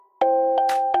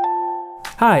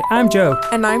Hi, I'm Joe.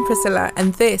 And I'm Priscilla,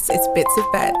 and this is Bits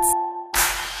of Beds.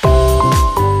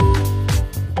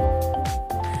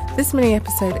 This mini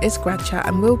episode is Grad Chat,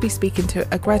 and we'll be speaking to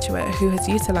a graduate who has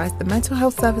utilised the mental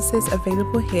health services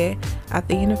available here at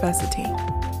the university.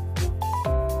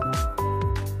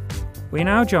 We're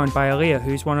now joined by Aleeha,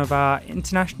 who's one of our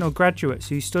international graduates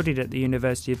who studied at the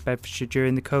University of Bedfordshire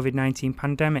during the COVID-19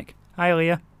 pandemic. Hi,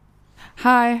 Aleeha.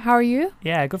 Hi, how are you?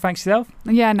 Yeah, good, thanks yourself.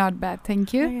 Yeah, not bad,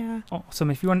 thank you. Yeah.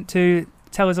 Awesome. If you want to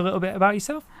tell us a little bit about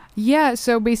yourself. Yeah,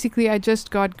 so basically I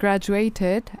just got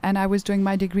graduated and I was doing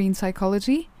my degree in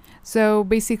psychology. So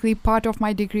basically part of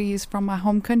my degree is from my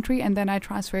home country, and then I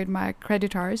transferred my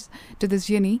credit hours to this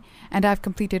uni, and I've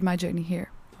completed my journey here.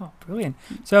 Oh, brilliant.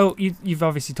 So you've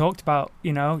obviously talked about,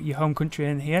 your home country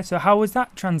in here. So how was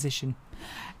that transition?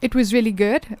 It was really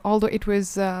good, although it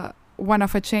was one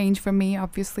of a change for me,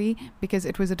 obviously, because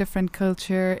it was a different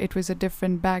culture, it was a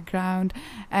different background,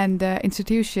 and the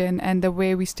institution and the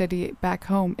way we study back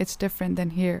home, it's different than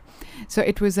here. So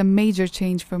it was a major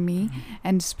change for me,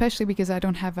 and especially because I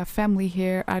don't have a family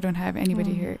here, I don't have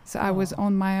anybody here. So I was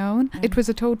on my own. It was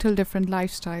a total different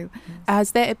lifestyle.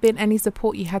 Has there been any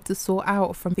support you had to sort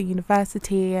out from the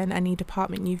university and any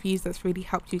department you've used that's really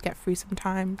helped you get through some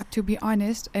time? To be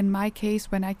honest, in my case,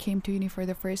 when I came to uni for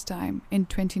the first time in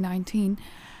 2019,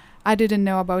 I didn't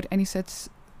know about any such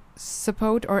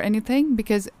support or anything,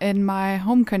 because in my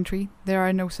home country there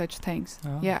are no such things.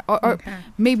 Or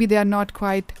maybe they are not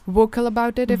quite vocal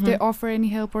about it if they offer any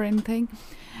help or anything.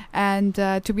 And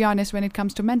to be honest, when it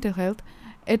comes to mental health,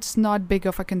 it's not big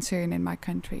of a concern in my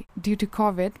country. Due to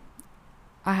COVID,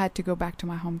 I had to go back to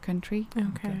my home country.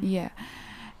 Yeah,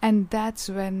 and that's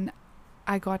when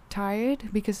I got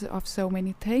tired because of so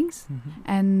many things.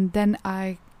 And then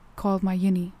I called my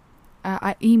uni.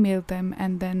 I emailed them,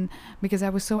 and then because I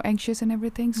was so anxious and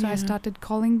everything, so I started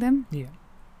calling them.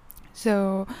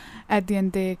 So at the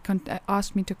end they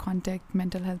asked me to contact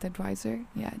mental health advisor,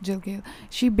 Jill Gale.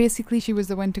 She was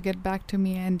the one to get back to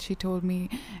me, and she told me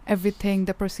everything,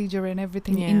 the procedure and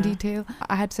everything in detail.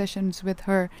 I had sessions with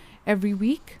her every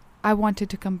week. I wanted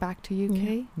to come back to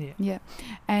UK.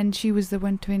 And she was the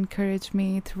one to encourage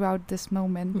me throughout this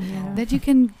moment that you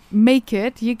can make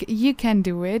it, you can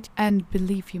do it. And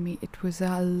believe you me, it was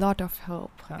a lot of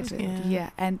help.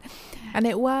 And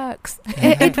it works.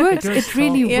 It works. It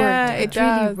really worked. It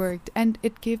really worked, and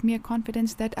it gave me a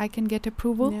confidence that I can get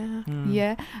approval.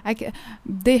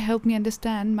 They helped me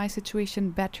understand my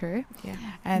situation better.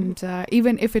 And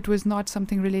even if it was not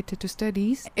something related to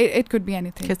studies, it could be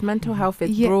anything. Because mental health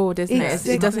is broad, isn't it?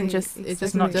 It doesn't just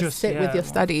sit with your well.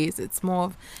 studies. It's more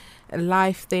of a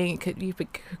life thing. You could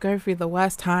go through the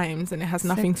worst times, and it has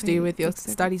nothing to do with your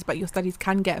studies, but your studies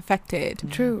can get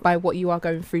affected by what you are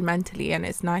going through mentally, and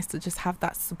it's nice to just have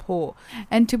that support.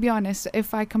 And to be honest,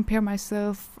 if I compare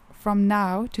myself from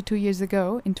now to 2 years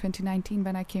ago, in 2019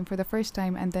 when I came for the first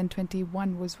time, and then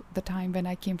 21 was the time when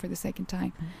I came for the second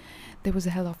time, there was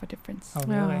a hell of a difference. Oh,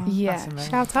 really? Yeah.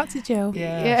 Shout out to Jill.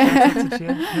 Shout out to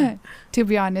Jill. To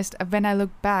be honest, when I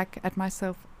look back at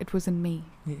myself, it wasn't me.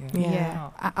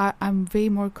 I'm way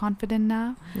more confident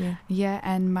now.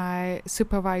 And my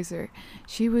supervisor,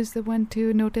 she was the one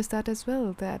to notice that as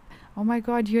well, that oh my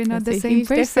god, you're not the same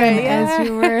person as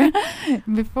you were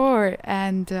before.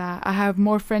 And I have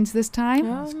more friends this time.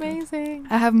 Amazing.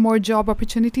 I have more job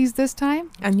opportunities this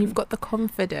time, and you've got the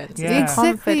confidence.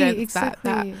 Exactly.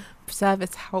 that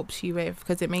service helps you with,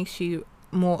 because it makes you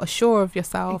more assured of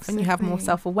yourself, and you have more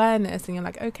self-awareness, and you're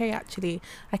like, okay, actually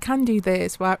I can do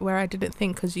this where I didn't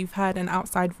think, because you've heard an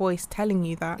outside voice telling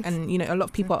you that. And a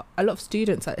lot of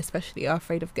students especially are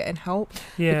afraid of getting help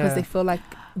because they feel like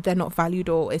they're not valued,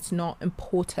 or it's not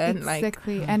important,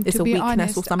 and it's to a be weakness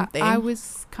honest, or something. I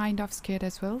was kind of scared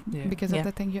as well because of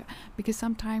the thing, because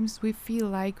sometimes we feel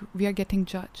like we are getting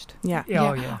judged,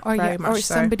 or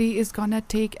somebody is gonna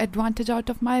take advantage out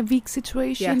of my weak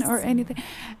situation or anything.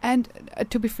 And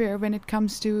to be fair, when it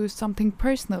comes to something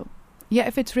personal,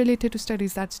 if it's related to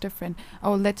studies, that's different.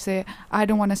 Or let's say I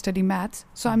don't want to study maths,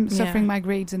 so I'm suffering my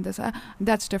grades in this.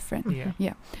 That's different.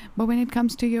 But when it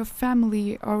comes to your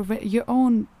family or your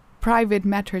own private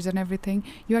matters and everything,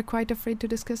 you are quite afraid to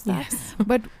discuss that.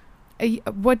 But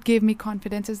what gave me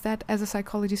confidence is that as a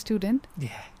psychology student,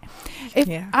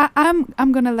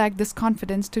 I'm gonna lack this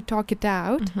confidence to talk it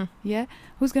out.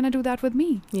 Who's gonna do that with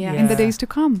me in the days to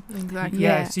come?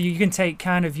 Exactly. So you can take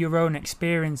kind of your own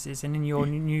experiences, and in your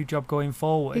new job going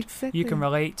forward, you can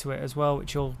relate to it as well,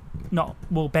 which will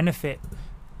benefit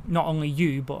not only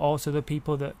you but also the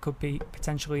people that could be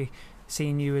potentially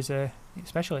seeing you as a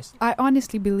specialist. I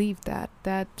honestly believe that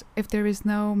if there is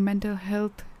no mental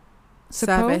health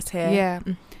support service here,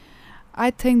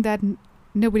 I think that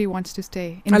nobody wants to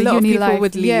stay in a the lot uni of people life.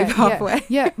 would leave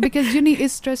halfway. Because uni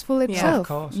is stressful itself.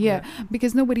 Of course,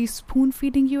 Because nobody's spoon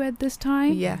feeding you at this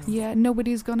time. Yes.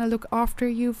 Nobody's gonna look after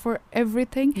you for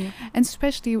everything. And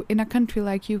especially in a country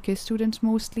like UK, students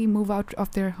mostly move out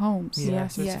of their homes.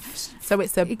 So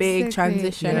it's a big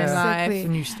transition in life. It's a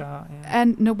new start.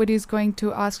 And nobody's going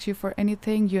to ask you for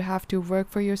anything. You have to work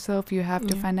for yourself. You have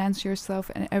to finance yourself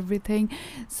and everything.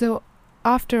 So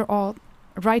after all,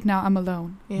 right now I'm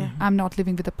alone. I'm not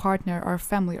living with a partner or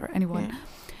family or anyone.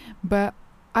 But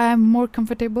I'm more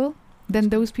comfortable than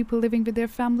those people living with their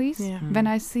families. When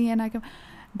I see and I go,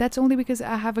 that's only because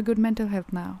I have a good mental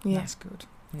health now. That's good.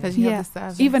 You have the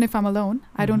service. Even if I'm alone,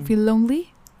 I don't feel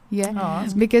lonely.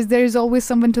 Because there is always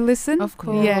someone to listen. Of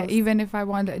course. Even if I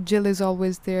want, Jill is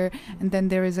always there, and then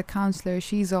there is a counselor.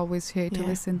 She's always here to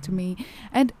listen to me.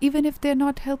 And even if they're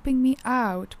not helping me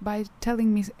out by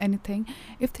telling me anything,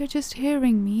 if they're just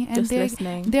hearing me and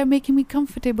they're making me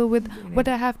comfortable with what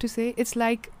I have to say, it's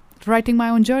like writing my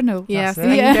own journal. You don't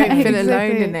feel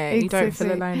alone in it. You don't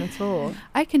feel alone at all.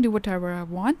 I can do whatever I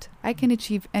want. I can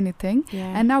achieve anything.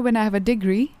 And now when I have a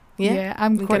degree,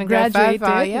 I'm going to graduate.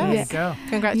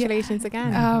 Congratulations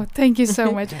again. Oh, thank you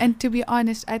so much. And to be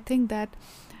honest, I think that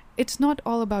it's not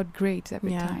all about grades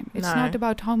every time. It's not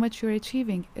about how much you're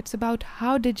achieving. It's about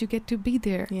how did you get to be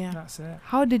there. That's it.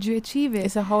 How did you achieve it?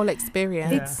 It's a whole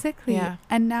experience. Exactly.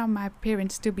 And now my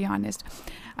parents, to be honest,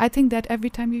 I think that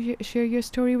every time you share your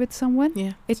story with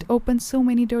someone, it opens so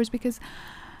many doors, because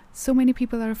so many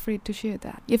people are afraid to share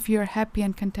that. If you're happy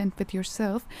and content with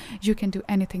yourself, you can do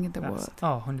anything in the world.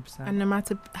 100%. And no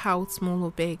matter how small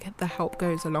or big, the help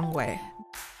goes a long way.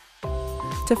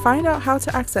 To find out how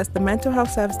to access the mental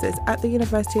health services at the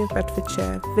University of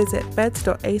Bedfordshire, visit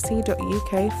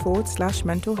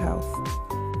beds.ac.uk/mental health.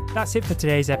 That's it for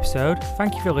today's episode.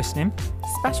 Thank you for listening.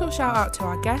 Special shout out to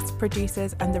our guests,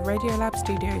 producers and the Radiolab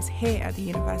studios here at the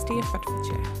University of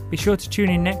Bedfordshire. Be sure to tune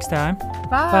in next time.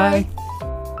 Bye. Bye.